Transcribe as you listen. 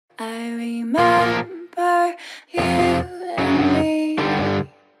I remember you and me,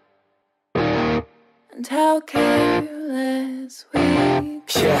 and how careless we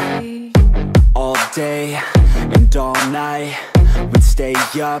could be. All day and all night, we'd stay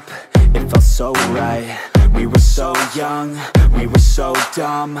up, it felt so right. We were so young, we were so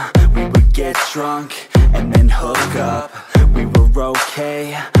dumb. We would get drunk and then hook up. We were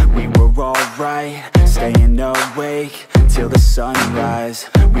okay, we were alright, staying awake till the sunrise.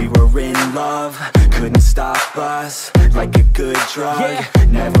 We were in love, couldn't stop us, like a good drug,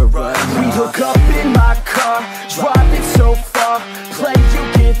 never enough. We'd hook up in my car, driving so far, play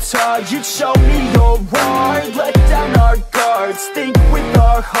your guitar, you'd show me your art. Let down our guards, think with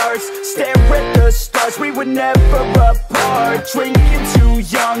our hearts, stare at the stars, we were never apart. Drinking too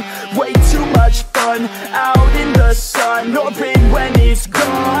young, way too much fun, out in the sun, or in when it's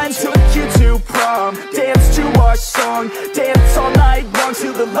gone. Took you to prom, dance to our song, dance all night long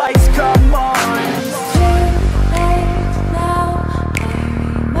till the lights come on.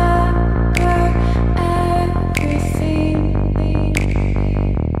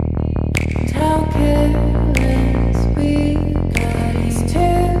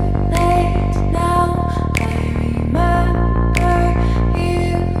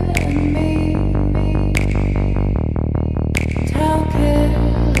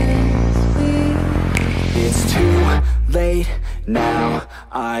 Late now,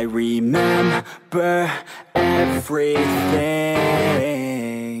 I remember everything,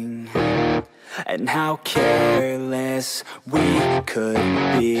 and how careless we could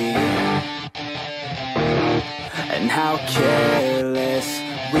be, and how careless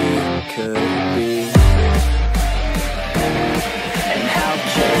we could be, and how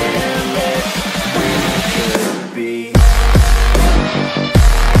careless we could be.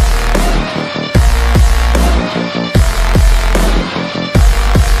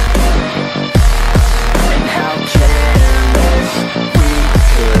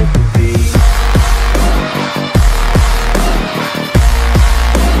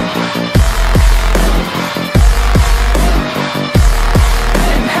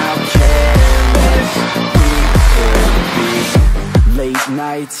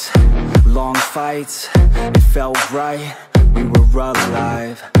 Nights, long fights, it felt right, we were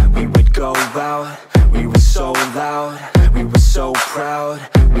alive. We would go out, we were so loud, we were so proud,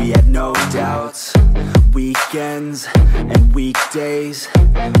 we had no doubts. Weekends and weekdays,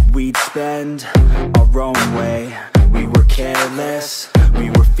 we'd spend our own way. We were careless, we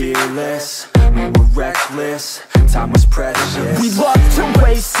were fearless, we were reckless, time was precious. We loved to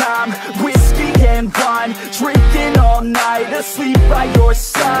waste time, whiskey and wine, drinking all night, asleep by your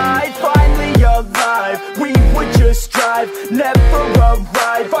side. Finally alive, we would just drive, never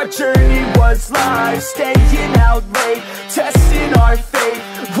arrive. Our journey was live, staying out late, testing our fate,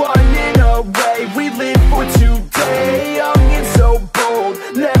 running away. We live for today, young and so bold,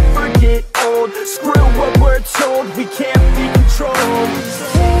 never get old. Screw what we're told, we can't be controlled.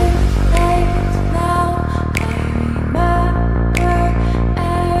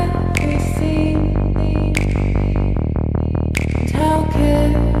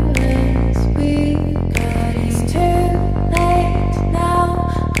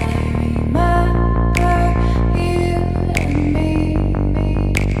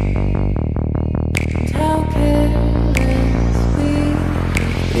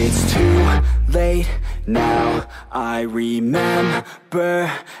 Late now, I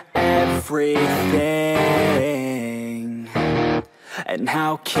remember everything, and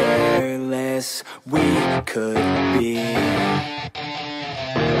how careless we could be,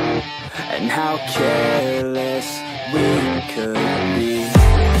 and how careless we could be,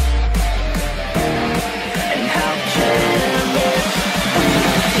 and how careless we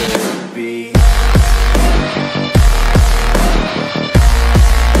could be.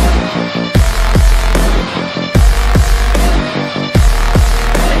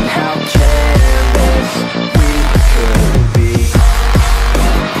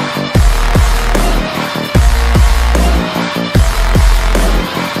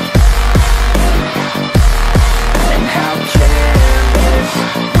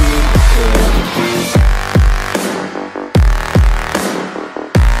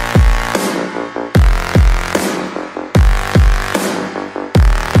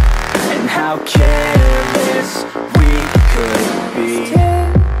 How careless we could be. It's too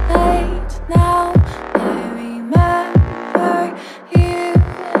late now, I remember you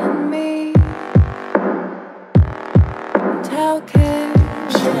and me, and how careless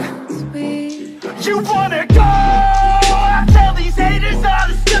we. You wanna go? I tell these haters all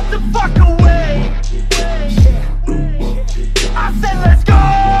to step the fuck away. I said let's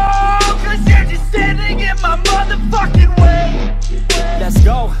go.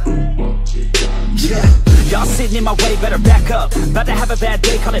 About to have a bad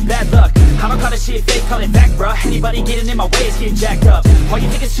day, call it bad luck. I don't call this shit fake, call it fact, bruh. Anybody getting in my way is getting jacked up. All you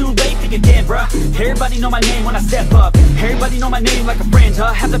think it's too late, think again, bruh. Everybody know my name when I step up. Everybody know my name like a friend,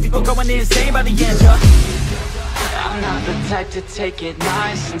 huh? Have the people going insane by the end, huh? I'm not the type to take it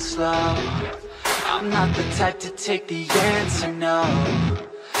nice and slow. I'm not the type to take the answer, no.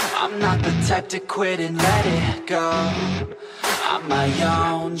 I'm not the type to quit and let it go. I'm my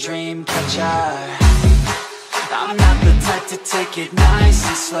own dream catcher. I'm not the type to take it nice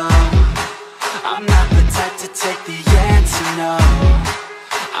and slow. I'm not the type to take the answer, no.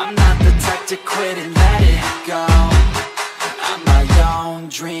 I'm not the type to quit and let it go. I'm my own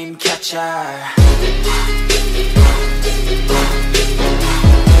dream catcher.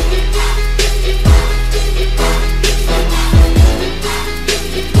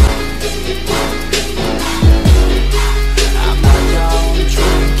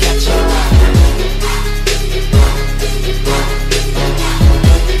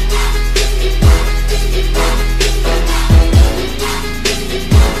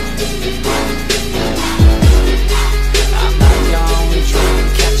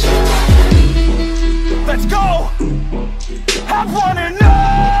 Let's go! I wanna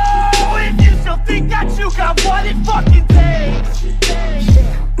know if you still think that you got what it fucking takes.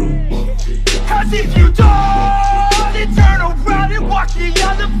 Cause if you don't, then turn around and walk the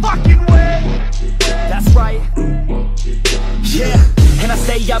other fucking way. That's right. Yeah. And I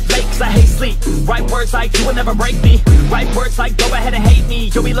stay up late cause I hate sleep. Write words like you will never break me. Write words like go ahead and hate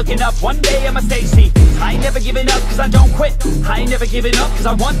me. You'll be looking up one day at my stage seat. I ain't never giving up cause I don't quit. I ain't never giving up cause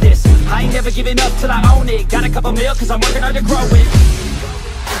I want this. I ain't never giving up till I own it. Got a couple mil cause I'm working hard to grow it.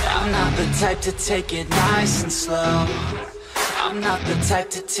 I'm not the type to take it nice and slow. I'm not the type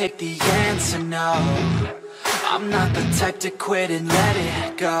to take the answer, no. I'm not the type to quit and let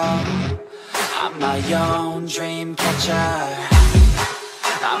it go. I'm my own dream catcher.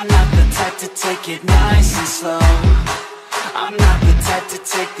 I'm not the type to take it nice and slow. I'm not the type to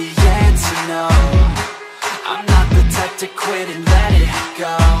take the answer, no. I'm not the type to quit and let it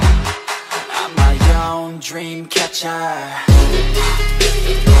go. I'm my own dream catcher.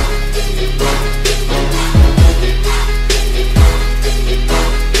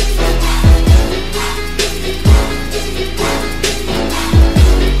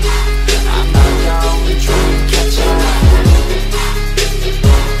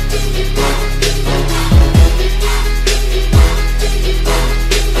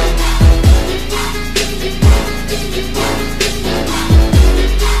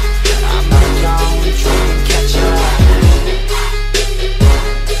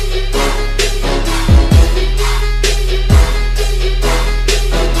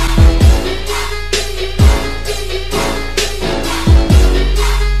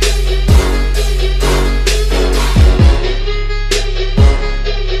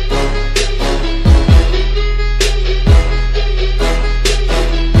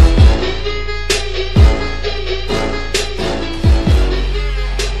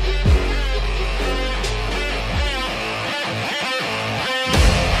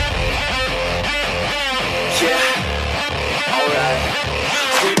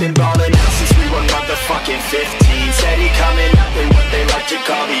 Been ballin' out since we were motherfucking 15. Steady coming up in what they like to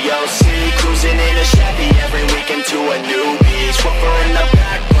call the OC. Cruising in a Chevy every weekend to a new beach. Woofer in the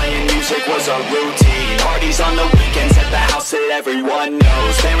back playing music was a routine. Parties on the weekends at the house that everyone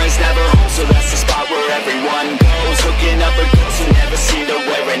knows. Parents never home, so that's the spot where everyone goes. Hooking up with girls who never seem to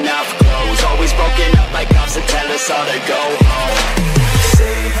wear enough clothes. Always broken up like cops that tell us all to go home.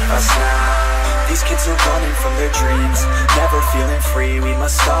 Save us now. These kids are running from their dreams, never feeling free. We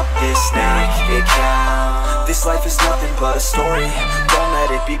must stop this now, it count. This life is nothing but a story. Don't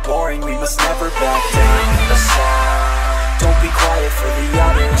let it be boring, we must never back down. A sound. Don't be quiet for the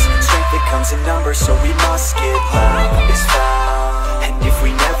others. Strength that comes in numbers, so we must get loud. It's found. And if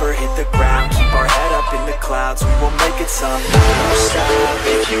we never hit the ground, keep our head up in the clouds, we will make it somehow. Don't stop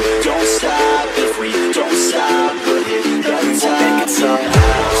if you don't stop. If we don't stop, we'll hit the top. Make it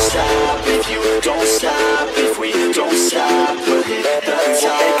somehow. Don't stop if you don't stop. If we don't stop, we'll hit the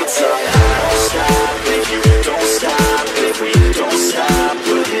top. Make it somehow. Don't stop if you don't stop. If we don't stop,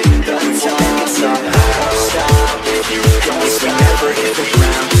 we'll hit the top. Make it somehow. Don't stop if you don't If we stop. never hit the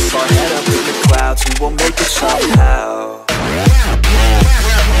ground, keep our head up in the clouds, we will make it somehow.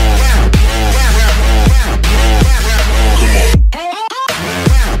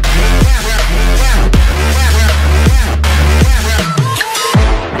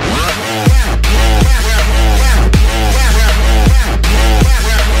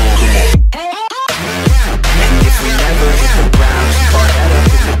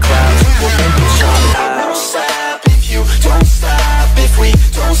 Don't stop if you don't stop.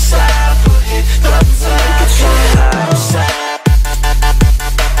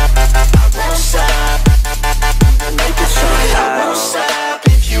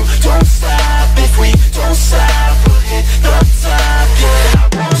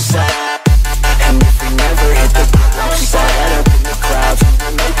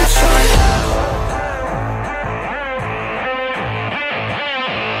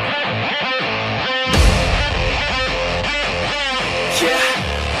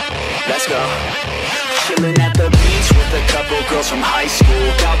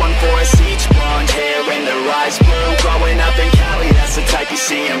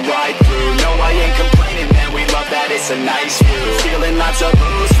 a nice view. Feeling lots of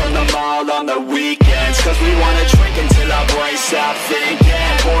booze from the mall on the weekends, cause we wanna drink until our brains stop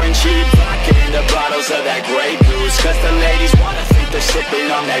thinking. Pouring cheap vodka into bottles of that Grey Goose, cause the ladies wanna think they're sipping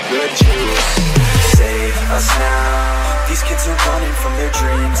on that good juice. Save us now, these kids are running from their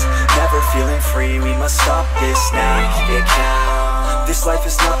dreams, never feeling free, we must stop this now. It counts. This life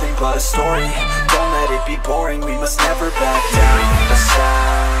is nothing but a story, don't let it be boring, we must never back down. A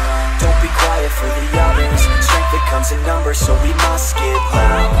sound, don't be quiet for the others, strength that comes in numbers, so we must get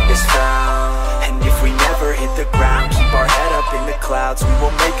loud. Is found, and if we never hit the ground, keep our head up in the clouds, we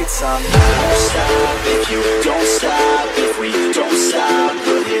will make it somehow. Don't stop if you don't stop, if we don't stop,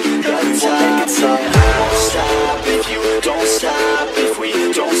 we'll hit the top. Make it somehow. Don't stop if you don't stop, if we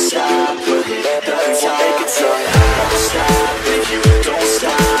don't stop, we'll hit the top. Make it somehow. Don't stop if you don't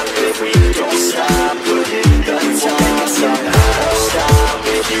stop, if we don't stop, we'll hit the top. Make it somehow. Don't stop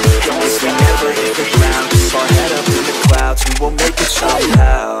if you don't stop, if we never hit the ground, keep our head up in the clouds, we will make it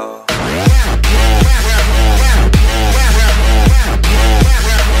somehow.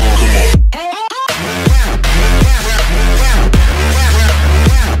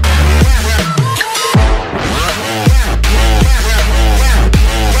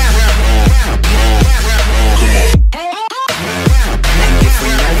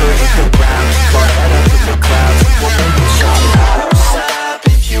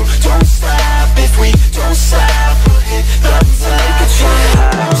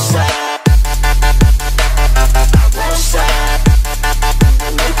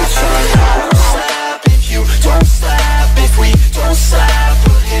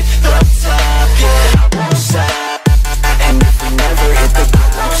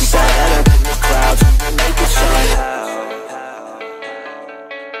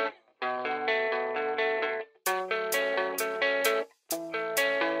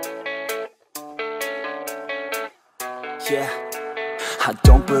 Yeah, I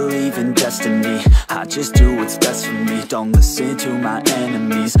don't believe in destiny, I just do what's best for me. Don't listen to my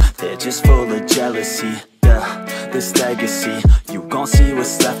enemies, they're just full of jealousy. Yeah, this legacy, you gon' see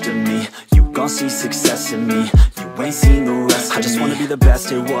what's left of me, you gon' see success in me, you ain't seen the rest of me. I just wanna be the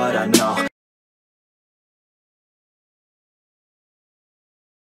best at what I know,